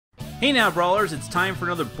Hey now, Brawlers, it's time for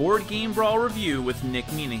another Board Game Brawl review with Nick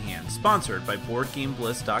Minahan, sponsored by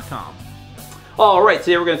BoardGameBliss.com. Alright,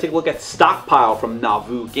 today we're going to take a look at Stockpile from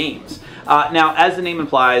Nauvoo Games. Now, as the name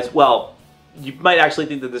implies, well, you might actually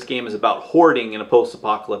think that this game is about hoarding in a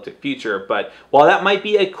post-apocalyptic future, but while that might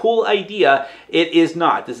be a cool idea, it is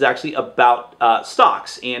not. This is actually about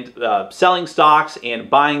stocks and selling stocks and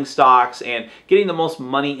buying stocks and getting the most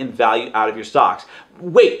money and value out of your stocks.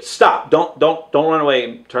 Wait, stop! Don't run away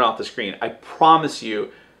and turn off the screen. I promise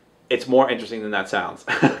you, it's more interesting than that sounds.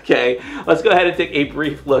 Okay, let's go ahead and take a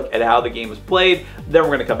brief look at how the game is played. Then we're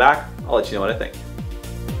going to come back. I'll let you know what I think.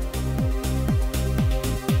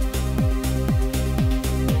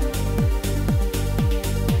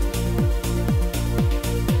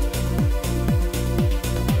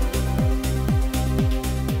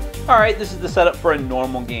 Alright, this is the setup for a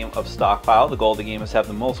normal game of Stockpile. The goal of the game is to have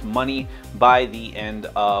the most money by the end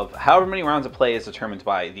of however many rounds of play is determined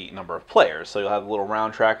by the number of players. So you'll have a little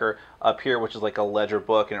round tracker up here, which is like a ledger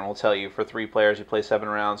book, and it will tell you for 3 players you play 7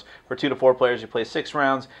 rounds, for 2 to 4 players you play 6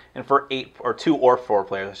 rounds, and for 2 or 4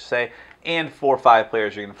 players I should say, and for 5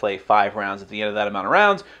 players you're going to play 5 rounds. At the end of that amount of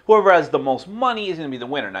rounds, whoever has the most money is going to be the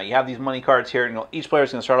winner. Now you have these money cards here, and each player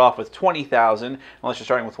is going to start off with 20,000 unless you're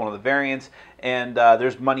starting with one of the variants, and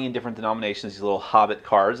there's money in different denominations, these little Hobbit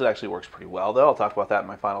cards. It actually works pretty well though. I'll talk about that in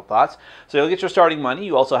my final thoughts. So you'll get your starting money.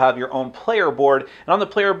 You also have your own player board, and on the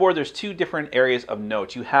player board there's 2 different areas of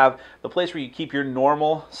note. You have the place where you keep your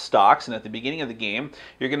normal stocks, and at the beginning of the game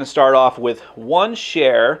you're going to start off with 1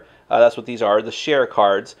 share. That's what these are, the share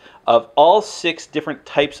cards of all 6 different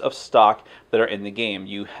types of stock that are in the game.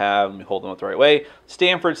 You have, let me hold them up the right way,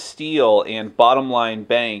 Stanford Steel and Bottom Line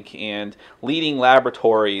Bank and Leading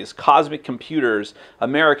Laboratories, Cosmic Computers,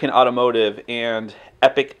 American Automotive, and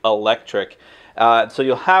Epic Electric. So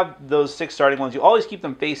you'll have those 6 starting ones. You always keep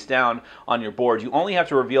them face down on your board. You only have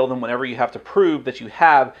to reveal them whenever you have to prove that you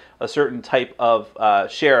have a certain type of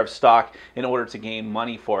share of stock in order to gain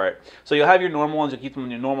money for it. So you'll have your normal ones. You'll keep them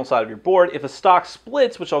on your normal side of your board. If a stock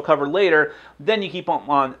splits, which I'll cover later, then you keep them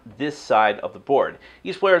on this side of the board.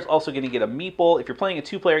 Each player is also going to get a meeple. If you're playing a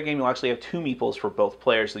 2-player game, you'll actually have 2 meeples for both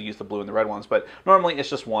players. So use the blue and the red ones, but normally it's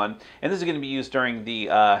just 1. And this is going to be used during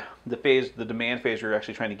the demand phase, where you're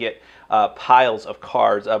actually trying to get piles of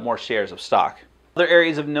cards, more shares of stock. Other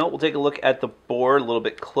areas of note, we'll take a look at the board a little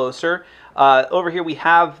bit closer. Over here we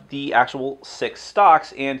have the actual 6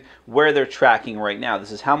 stocks and where they're tracking right now.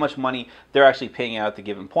 This is how much money they're actually paying out at the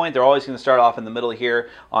given point. They're always going to start off in the middle here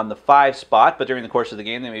on the 5 spot, but during the course of the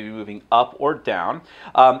game they may be moving up or down.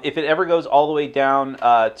 If it ever goes all the way down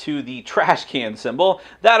to the trash can symbol,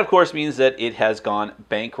 that of course means that it has gone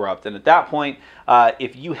bankrupt, and at that point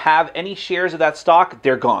if you have any shares of that stock,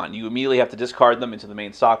 they're gone. You immediately have to discard them into the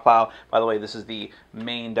main stockpile. By the way, this is the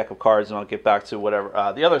main deck of cards, and I'll get back to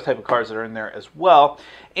whatever the other type of cards that are in there as well.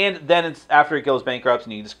 And then it's after it goes bankrupt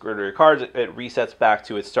and you discard your cards, it resets back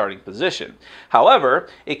to its starting position. However,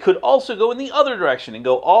 it could also go in the other direction and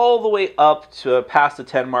go all the way up to past the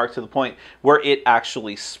 10 mark to the point where it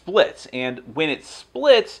actually splits. And when it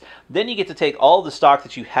splits, then you get to take all the stock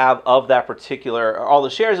that you have of that particular, or all the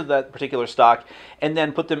shares of that particular stock, and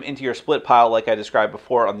then put them into your split pile like I described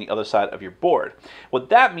before on the other side of your board. What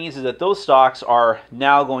that means is that those stocks are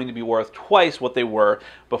now going to be worth twice what they were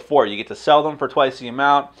before. You get to sell them for twice the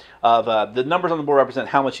amount of the numbers on the board represent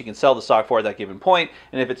how much you can sell the stock for at that given point,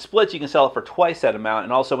 and if it splits you can sell it for twice that amount.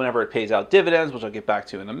 And also whenever it pays out dividends, which I'll get back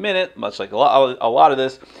to in a minute, much like a lot of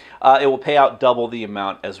this, it will pay out double the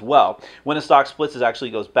amount as well. When a stock splits, it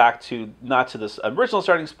actually goes back to not to this original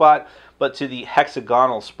starting spot, but to the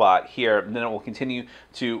hexagonal spot here, and then it will continue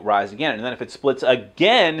to rise again. And then if it splits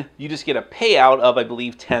again, you just get a payout of, I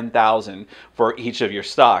believe, 10,000 for each of your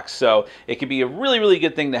stocks. So it could be a really, really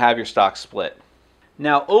good thing to have your stocks split.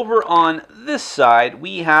 Now over on this side,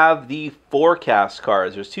 we have the forecast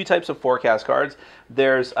cards. There's 2 types of forecast cards.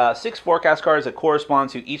 There's 6 forecast cards that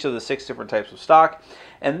correspond to each of the 6 different types of stock.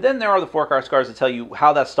 And then there are the forecast cards that tell you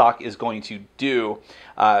how that stock is going to do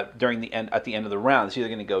at the end of the round. It's either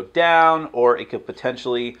going to go down, or it could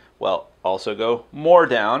potentially, well, also go more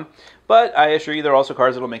down. But I assure you there are also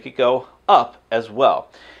cards that will make it go up as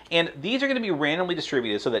well. And these are going to be randomly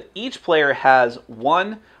distributed so that each player has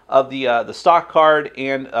one of the stock card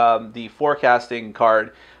and the forecasting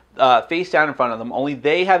card face down in front of them. Only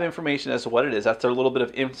they have information as to what it is. That's a little bit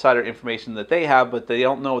of insider information that they have, but they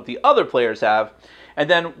don't know what the other players have. And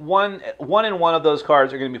then one of those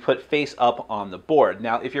cards are going to be put face up on the board.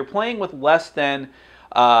 Now, if you're playing with less than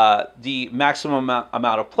the maximum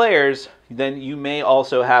amount of players, then you may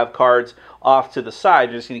also have cards off to the side.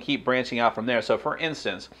 You're just going to keep branching out from there. So for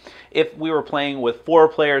instance, if we were playing with 4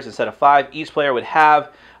 players instead of 5, each player would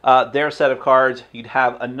have their set of cards. You'd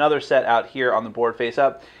have another set out here on the board face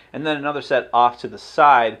up, and then another set off to the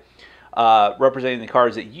side representing the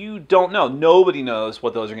cards that you don't know. Nobody knows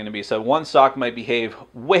what those are going to be. So one stock might behave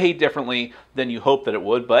way differently than you hope that it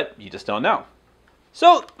would, but you just don't know.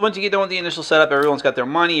 So once you get done with the initial setup, everyone's got their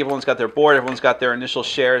money, everyone's got their board, everyone's got their initial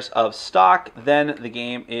shares of stock, then the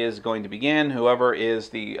game is going to begin. Whoever is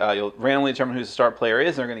the, you'll randomly determine who the start player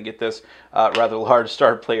is, and they're going to get this rather large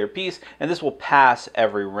start player piece, and this will pass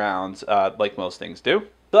every round like most things do.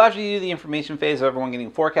 So after you do the information phase of everyone getting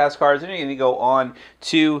forecast cards, then you're going to go on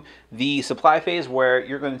to the supply phase, where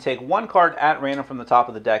you're going to take one card at random from the top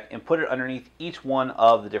of the deck and put it underneath each one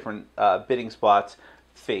of the different bidding spots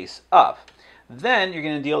face up. Then you're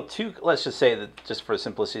going to deal 2, let's just say that just for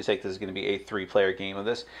simplicity's sake, this is going to be a 3-player game of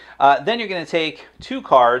this. Then you're going to take 2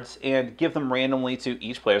 cards and give them randomly to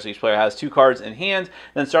each player. So each player has 2 cards in hand.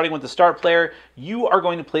 Then starting with the start player, you are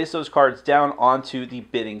going to place those cards down onto the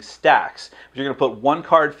bidding stacks. You're going to put 1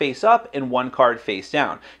 card face up and 1 card face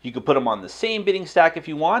down. You could put them on the same bidding stack if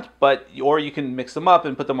you want, or you can mix them up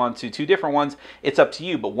and put them onto 2 different ones. It's up to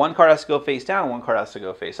you, but 1 card has to go face down and 1 card has to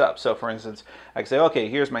go face up. So for instance, I can say, okay,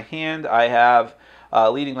 here's my hand. I have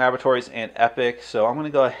Leading Laboratories and Epic, so I'm going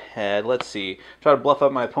to go ahead, let's see, try to bluff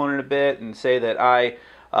up my opponent a bit and say that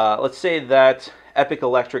let's say that Epic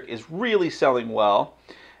Electric is really selling well,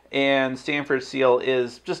 and Stanford Steel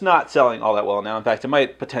is just not selling all that well now. In fact, it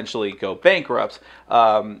might potentially go bankrupt.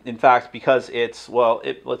 In fact, because it's, well,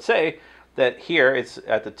 let's say that here it's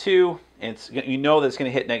at the 2, and you know that it's going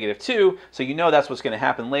to hit -2, so you know that's what's going to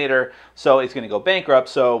happen later, so it's going to go bankrupt.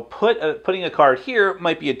 So putting a card here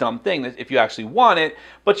might be a dumb thing if you actually want it,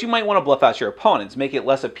 but you might want to bluff out your opponents, make it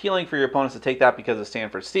less appealing for your opponents to take that because of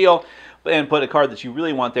Stanford Steel, and put a card that you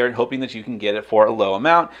really want there and hoping that you can get it for a low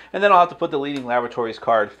amount. And then I'll have to put the Leading Laboratories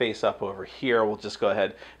card face up over here. We'll just go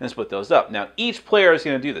ahead and split those up. Now each player is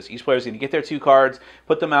going to do this. Each player is going to get their 2 cards,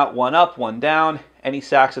 put them out 1 up, 1 down, any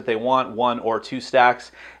stacks that they want, 1 or 2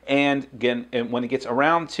 stacks. And again, when it gets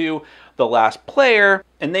around to the last player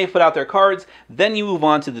and they put out their cards, then you move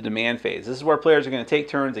on to the demand phase. This is where players are going to take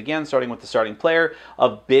turns, again, starting with the starting player,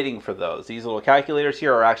 of bidding for those. These little calculators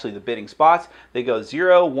here are actually the bidding spots. They go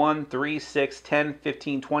 0, 1, 3, 6, 10,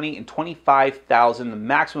 15, 20, and 25,000. The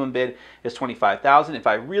maximum bid is 25,000. If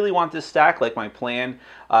I really want this stack, like my plan,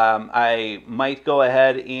 I might go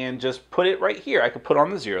ahead and just put it right here. I could put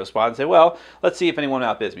on the 0 spot and say, well, let's see if anyone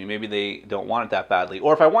outbids me. Maybe they don't want it that badly.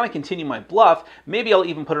 Or if I want to continue my bluff, maybe I'll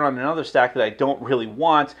even put it on another stack that I don't really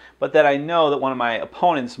want, but that I know that one of my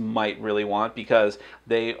opponents might really want because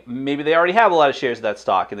maybe they already have a lot of shares of that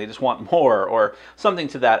stock and they just want more, or something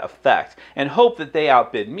to that effect, and hope that they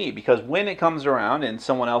outbid me, because when it comes around and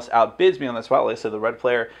someone else outbids me on that spot, let's say the red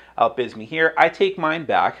player outbids me here, I take mine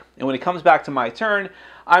back, and when it comes back to my turn,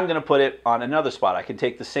 I'm going to put it on another spot. I can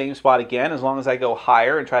take the same spot again as long as I go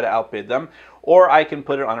higher and try to outbid them, or I can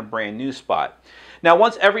put it on a brand new spot. Now,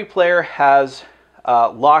 once every player has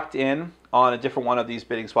locked in on a different one of these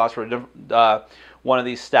bidding spots for one of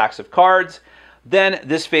these stacks of cards, then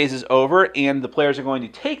this phase is over, and the players are going to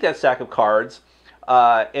take that stack of cards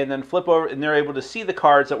and then flip over, and they're able to see the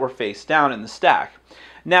cards that were face down in the stack.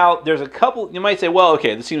 Now, there's a couple, you might say, well,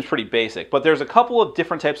 okay, this seems pretty basic, but there's a couple of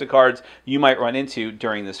different types of cards you might run into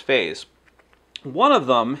during this phase. One of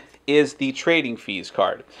them is the trading fees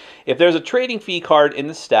card. If there's a trading fee card in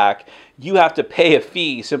the stack, you have to pay a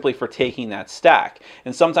fee simply for taking that stack.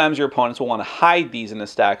 And sometimes your opponents will want to hide these in the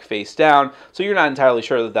stack face down, so you're not entirely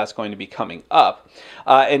sure that that's going to be coming up.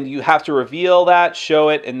 And you have to reveal that, show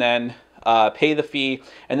it, and then pay the fee,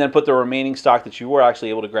 and then put the remaining stock that you were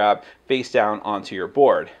actually able to grab face down onto your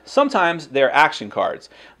board. Sometimes they're action cards,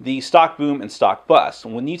 the stock boom and stock bust.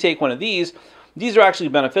 When you take one of these are actually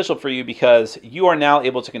beneficial for you because you are now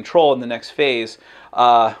able to control in the next phase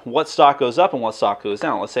what stock goes up and what stock goes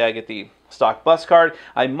down. Let's say I get the stock bust card.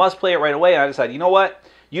 I must play it right away, and I decide, you know what?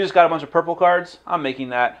 You just got a bunch of purple cards. I'm making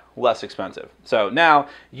that less expensive. So now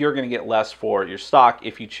you're going to get less for your stock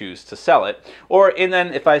if you choose to sell it. And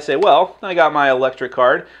then if I say, well, I got my electric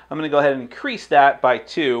card, I'm going to go ahead and increase that by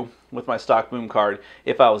 2 with my stock boom card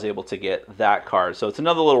if I was able to get that card. So it's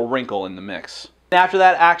another little wrinkle in the mix. After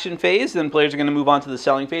that action phase, then players are going to move on to the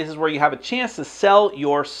selling phases where you have a chance to sell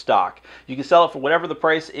your stock. You can sell it for whatever the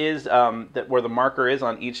price is where the marker is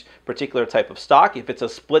on each particular type of stock. If it's a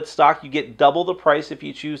split stock, you get double the price if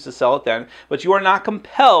you choose to sell it then, but you are not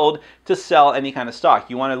compelled to sell any kind of stock.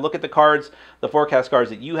 You want to look at the cards, the forecast cards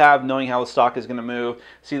that you have, knowing how the stock is going to move,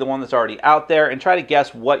 see the one that's already out there, and try to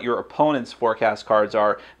guess what your opponent's forecast cards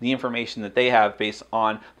are, the information that they have based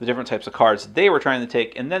on the different types of cards they were trying to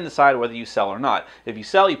take, and then decide whether you sell or not. If you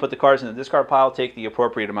sell, you put the cards in the discard pile, take the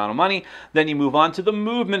appropriate amount of money, then you move on to the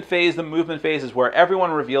movement phase. The movement phase is where everyone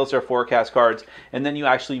reveals their forecast cards, and then you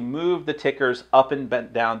actually move the tickers up and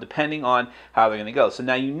down depending on how they're going to go. So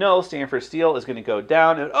now you know Stanford Steel is going to go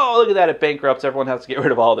down, and oh, look at that, it bankrupts. Everyone has to get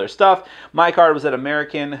rid of all their stuff. My card was at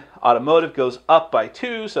American Automotive, goes up by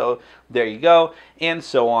 2, so there you go, and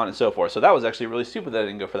so on and so forth. So that was actually really stupid that I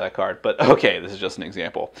didn't go for that card, but okay, this is just an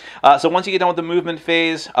example. So once you get done with the movement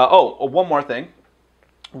phase, one more thing.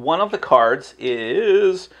 One of the cards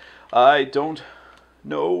is, I don't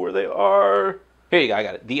know where they are. Here you go, I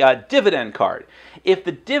got it. The dividend card. If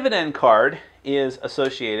the dividend card is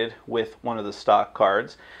associated with one of the stock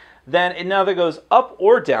cards, then it neither goes up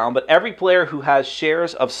or down, but every player who has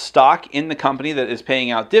shares of stock in the company that is paying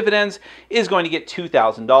out dividends is going to get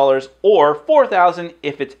 $2,000 or $4,000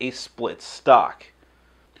 if it's a split stock.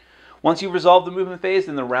 Once you resolve the movement phase,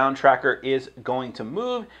 then the round tracker is going to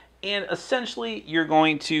move, and essentially you're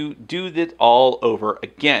going to do that all over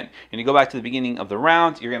again. And you go back to the beginning of the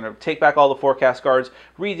round, you're going to take back all the forecast cards,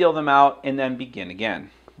 redeal them out, and then begin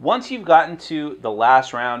again. Once you've gotten to the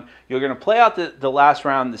last round, you're going to play out the last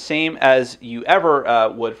round the same as you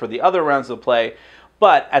ever would for the other rounds of play,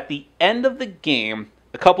 but at the end of the game,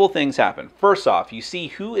 a couple of things happen. First off, you see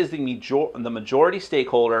who is the majority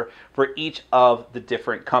stakeholder for each of the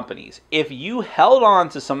different companies. If you held on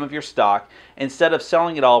to some of your stock instead of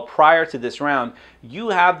selling it all prior to this round, you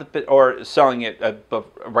have or selling it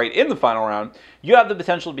right in the final round, you have the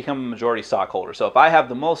potential to become a majority stockholder. So if I have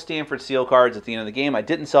the most Stanford Steel cards at the end of the game, I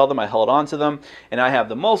didn't sell them, I held on to them, and I have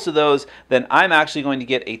the most of those, then I'm actually going to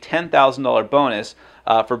get a $10,000 bonus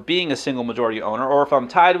for being a single majority owner, or if I'm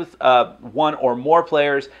tied with one or more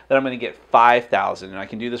players, then I'm going to get $5,000, and I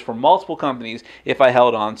can do this for multiple companies if I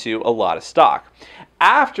held on to a lot of stock.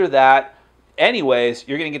 After that, anyways,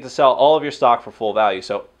 you're going to get to sell all of your stock for full value.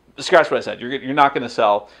 So scratch what I said. You're not going to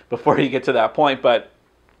sell before you get to that point, but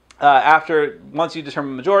once you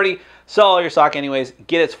determine majority, sell all your stock anyways,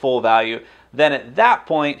 get its full value. Then at that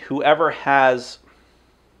point, whoever has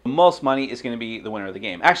the most money is going to be the winner of the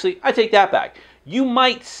game. Actually, I take that back. You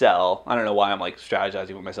might sell, I don't know why I'm like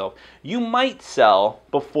strategizing with myself, you might sell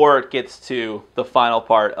before it gets to the final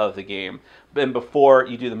part of the game and before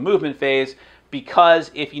you do the movement phase, because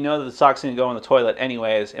if you know that the stock's going to go in the toilet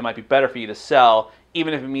anyways, it might be better for you to sell,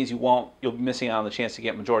 even if it means you'll be missing out on the chance to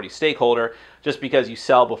get majority stakeholder, just because you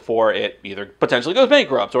sell before it either potentially goes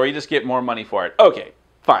bankrupt or you just get more money for it. Okay,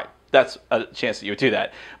 fine. That's a chance that you would do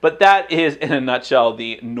that. But that is, in a nutshell,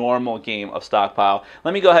 the normal game of Stockpile.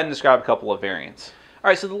 Let me go ahead and describe a couple of variants. All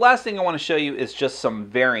right, so the last thing I want to show you is just some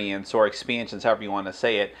variants or expansions, however you want to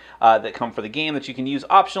say it, that come for the game that you can use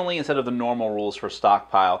optionally instead of the normal rules for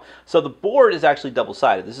Stockpile. So the board is actually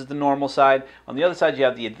double-sided. This is the normal side. On the other side, you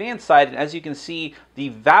have the advanced side, and as you can see, the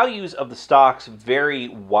values of the stocks vary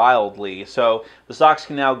wildly. So the stocks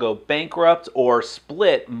can now go bankrupt or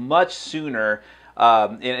split much sooner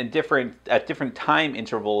at different time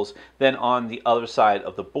intervals than on the other side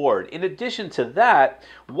of the board. In addition to that,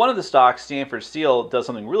 one of the stocks, Stanford Steel, does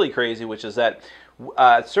something really crazy, which is that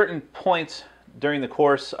at certain points during the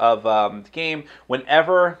course of the game,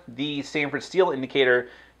 whenever the Stanford Steel indicator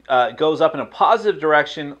goes up in a positive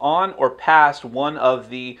direction on or past one of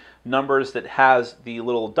the numbers that has the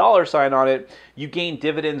little dollar sign on it, you gain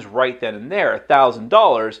dividends right then and there,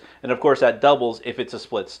 $1,000, and of course that doubles if it's a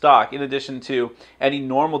split stock, in addition to any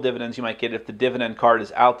normal dividends you might get if the dividend card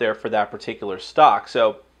is out there for that particular stock.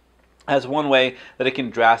 So that's one way that it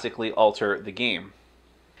can drastically alter the game.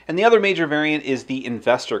 And the other major variant is the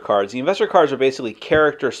investor cards. The investor cards are basically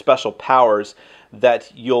character special powers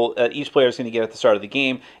that each player is going to get at the start of the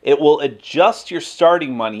game. It will adjust your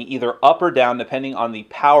starting money either up or down depending on the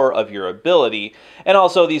power of your ability. And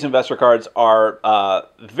also these investor cards are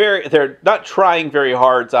they're not trying very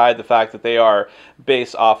hard to hide the fact that they are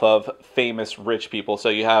based off of famous rich people. So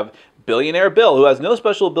you have Billionaire Bill, who has no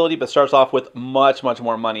special ability but starts off with much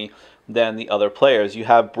more money than the other players. You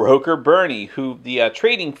have Broker Bernie, who the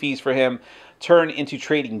trading fees for him turn into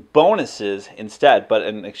trading bonuses instead. But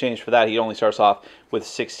in exchange for that, he only starts off with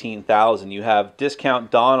 16,000. You have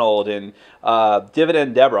Discount Donald and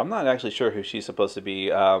Dividend Deborah. I'm not actually sure who she's supposed to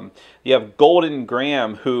be. You have Golden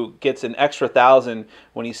Graham, who gets an extra 1,000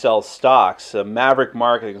 when he sells stocks. Maverick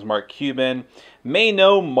Mark, I think it's Mark Cuban. May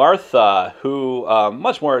Know Martha, who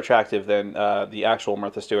much more attractive than the actual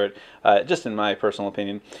Martha Stewart, just in my personal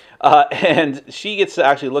opinion. And she gets to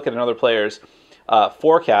actually look at another player's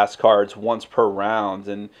forecast cards once per round.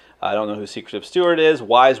 And I don't know who Secretive Stewart is.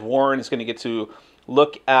 Wise Warren is going to get to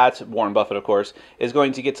look at, Warren Buffett, of course, is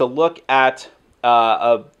going to get to look at,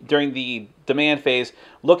 during the demand phase,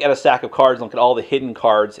 look at a stack of cards, look at all the hidden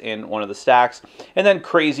cards in one of the stacks. And then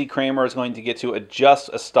Crazy Kramer is going to get to adjust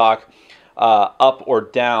a stock up or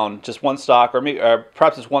down, just one stock, or maybe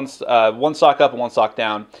perhaps it's one stock up and one stock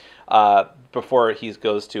down before he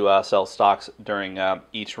goes to sell stocks during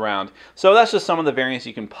each round. So that's just some of the variants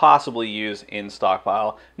you can possibly use in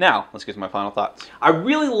Stockpile. Now, let's get to my final thoughts. I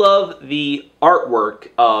really love the artwork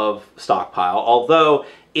of Stockpile, although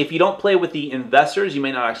if you don't play with the investors, you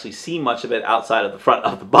may not actually see much of it outside of the front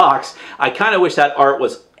of the box. I kind of wish that art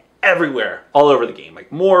was everywhere, all over the game,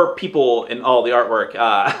 like more people in all the artwork.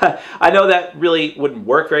 I know that really wouldn't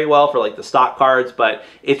work very well for like the stock cards, but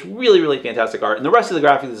it's really, really fantastic art. And the rest of the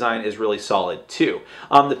graphic design is really solid too.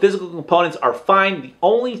 The physical components are fine. The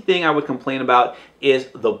only thing I would complain about is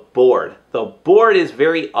the board. The board is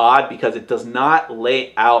very odd because it does not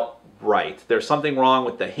lay out right. There's something wrong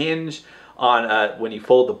with the hinge on when you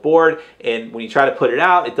fold the board, and when you try to put it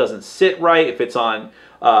out, it doesn't sit right. If it's on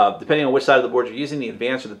depending on which side of the board you're using, the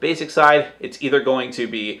advanced or the basic side, it's either going to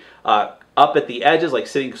be up at the edges, like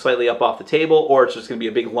sitting slightly up off the table, or it's just going to be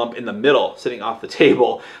a big lump in the middle, sitting off the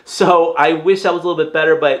table. So I wish that was a little bit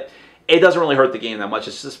better, but it doesn't really hurt the game that much.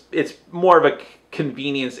 It's more of a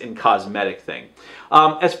convenience and cosmetic thing.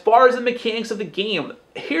 As far as the mechanics of the game,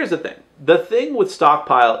 here's the thing. The thing with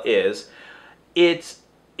Stockpile is it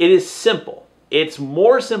is simple. It's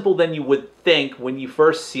more simple than you would think when you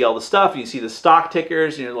first see all the stuff. You see the stock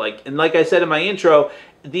tickers, and you're like, and like I said in my intro,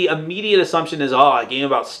 the immediate assumption is, oh, a game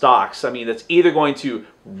about stocks. I mean, that's either going to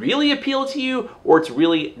really appeal to you or it's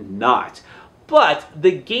really not. But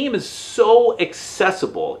the game is so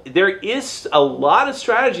accessible. There is a lot of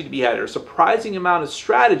strategy to be had, or a surprising amount of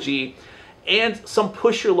strategy, and some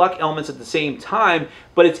push your luck elements at the same time,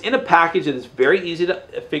 but it's in a package that is very easy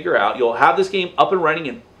to figure out. You'll have this game up and running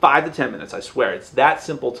in 5 to 10 minutes, I swear. It's that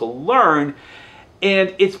simple to learn,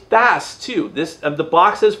 and it's fast too. The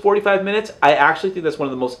box says 45 minutes. I actually think that's one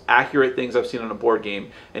of the most accurate things I've seen on a board game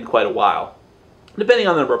in quite a while, depending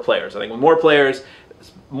on the number of players. I think with more players,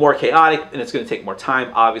 it's more chaotic, and it's going to take more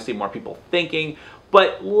time, obviously more people thinking.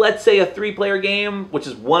 But let's say a 3-player game, which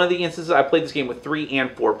is one of the instances. I played this game with 3 and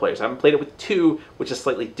 4 players. I haven't played it with 2, which is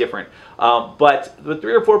slightly different. But with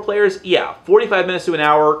 3 or 4 players, yeah, 45 minutes to an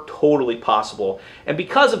hour, totally possible. And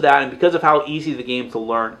because of that, and because of how easy the game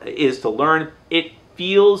is to learn, it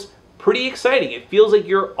feels pretty exciting. It feels like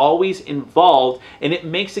you're always involved, and it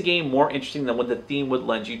makes the game more interesting than what the theme would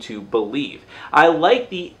lend you to believe. I like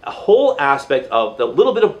the whole aspect of the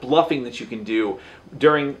little bit of bluffing that you can do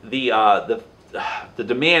during the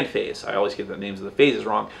demand phase. I always get the names of the phases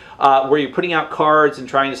wrong, where you're putting out cards and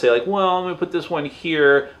trying to say like, well, I'm going to put this one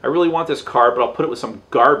here. I really want this card, but I'll put it with some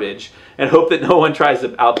garbage and hope that no one tries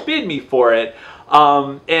to outbid me for it.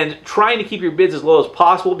 And trying to keep your bids as low as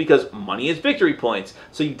possible, because money is victory points.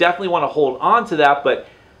 So you definitely want to hold on to that, but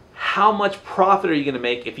how much profit are you going to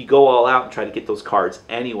make if you go all out and try to get those cards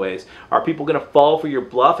anyways? Are people going to fall for your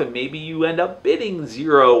bluff, and maybe you end up bidding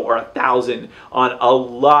 0 or 1,000 on a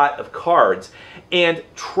lot of cards? And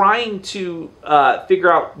trying to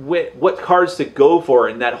figure out what cards to go for,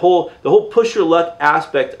 and the whole push your luck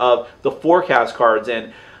aspect of the forecast cards.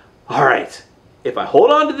 And all right, if I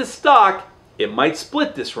hold on to this stock, it might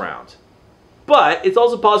split this round, but it's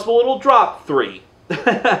also possible it'll drop 3.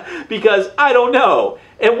 Because I don't know.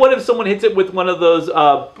 And what if someone hits it with one of those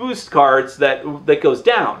boost cards that goes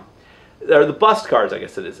down? Or the bust cards, I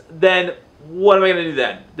guess it is. Then what am I going to do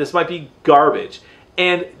then? This might be garbage.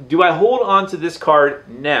 And do I hold on to this card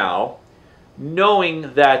now,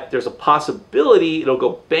 knowing that there's a possibility it'll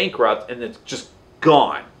go bankrupt and it's just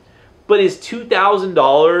gone? But is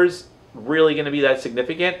 $2,000 really going to be that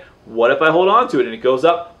significant? What if I hold on to it and it goes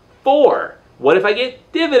up 4? What if I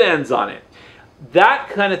get dividends on it? That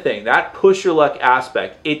kind of thing, that push your luck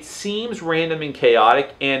aspect, it seems random and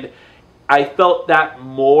chaotic, and I felt that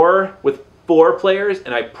more with 4 players,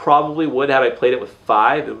 and I probably would had I played it with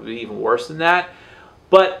 5. It would be even worse than that.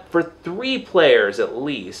 But for 3 players at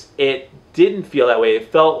least, it didn't feel that way.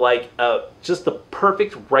 It felt like just the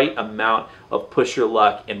perfect right amount of push your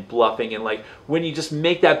luck and bluffing, and like when you just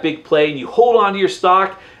make that big play and you hold on to your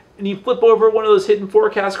stock and you flip over one of those hidden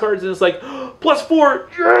forecast cards and it's like, +4,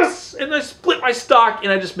 yes! And I split my stock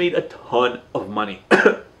and I just made a ton of money.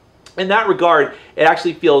 In that regard, it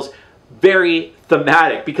actually feels very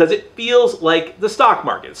thematic because it feels like the stock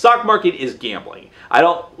market. Stock market is gambling. I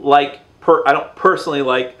don't personally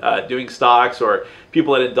like doing stocks or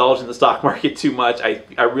people that indulge in the stock market too much.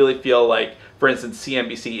 I really feel like, for instance,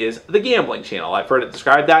 CNBC is the gambling channel. I've heard it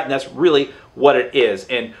described that, and that's really what it is.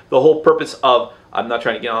 And the whole purpose of, I'm not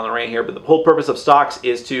trying to get on the rant here, but the whole purpose of stocks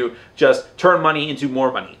is to just turn money into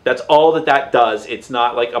more money. That's all that does. It's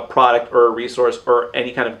not like a product or a resource or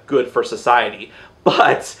any kind of good for society.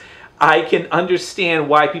 But I can understand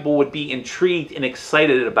why people would be intrigued and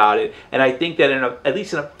excited about it, and I think that at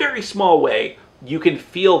least in a very small way, you can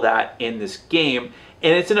feel that in this game,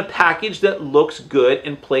 and it's in a package that looks good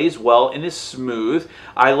and plays well and is smooth.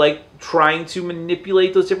 I like trying to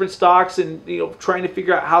manipulate those different stocks and trying to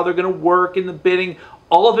figure out how they're going to work in the bidding.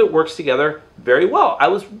 All of it works together very well. I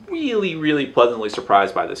was really, really pleasantly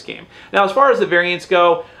surprised by this game. Now, as far as the variants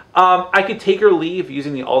go, I could take or leave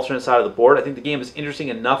using the alternate side of the board. I think the game is interesting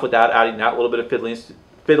enough without adding that little bit of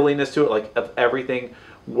fiddliness to it, like of everything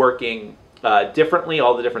working differently,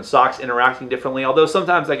 all the different stocks interacting differently, although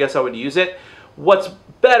sometimes I guess I would use it. What's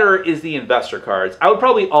better is the investor cards. I would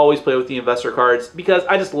probably always play with the investor cards because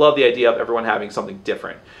I just love the idea of everyone having something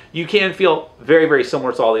different. You can feel very, very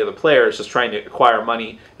similar to all the other players just trying to acquire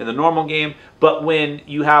money in the normal game, but when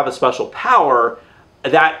you have a special power,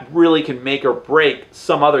 that really can make or break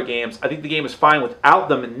some other games. I think the game is fine without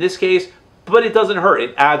them in this case, but it doesn't hurt.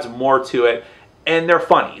 It adds more to it, and they're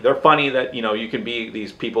funny. They're funny that, you can be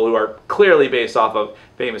these people who are clearly based off of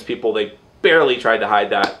famous people. They barely tried to hide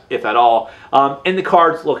that, if at all. And the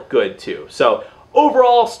cards look good, too. So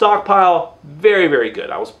overall, Stockpile, very, very good.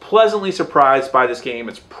 I was pleasantly surprised by this game.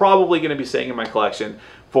 It's probably going to be staying in my collection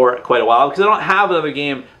for quite a while because I don't have another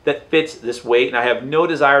game that fits this weight, and I have no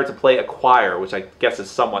desire to play Acquire, which I guess is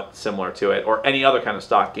somewhat similar to it, or any other kind of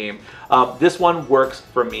stock game. This one works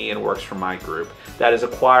for me and works for my group. That is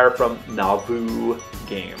Acquire from Nauvoo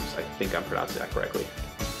Games. I think I'm pronouncing that correctly.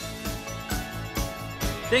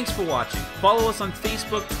 Thanks for watching. Follow us on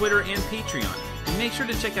Facebook, Twitter, and Patreon. And make sure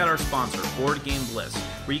to check out our sponsor, Board Game Bliss,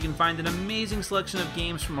 where you can find an amazing selection of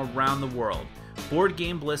games from around the world.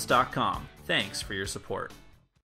 BoardGameBliss.com. Thanks for your support.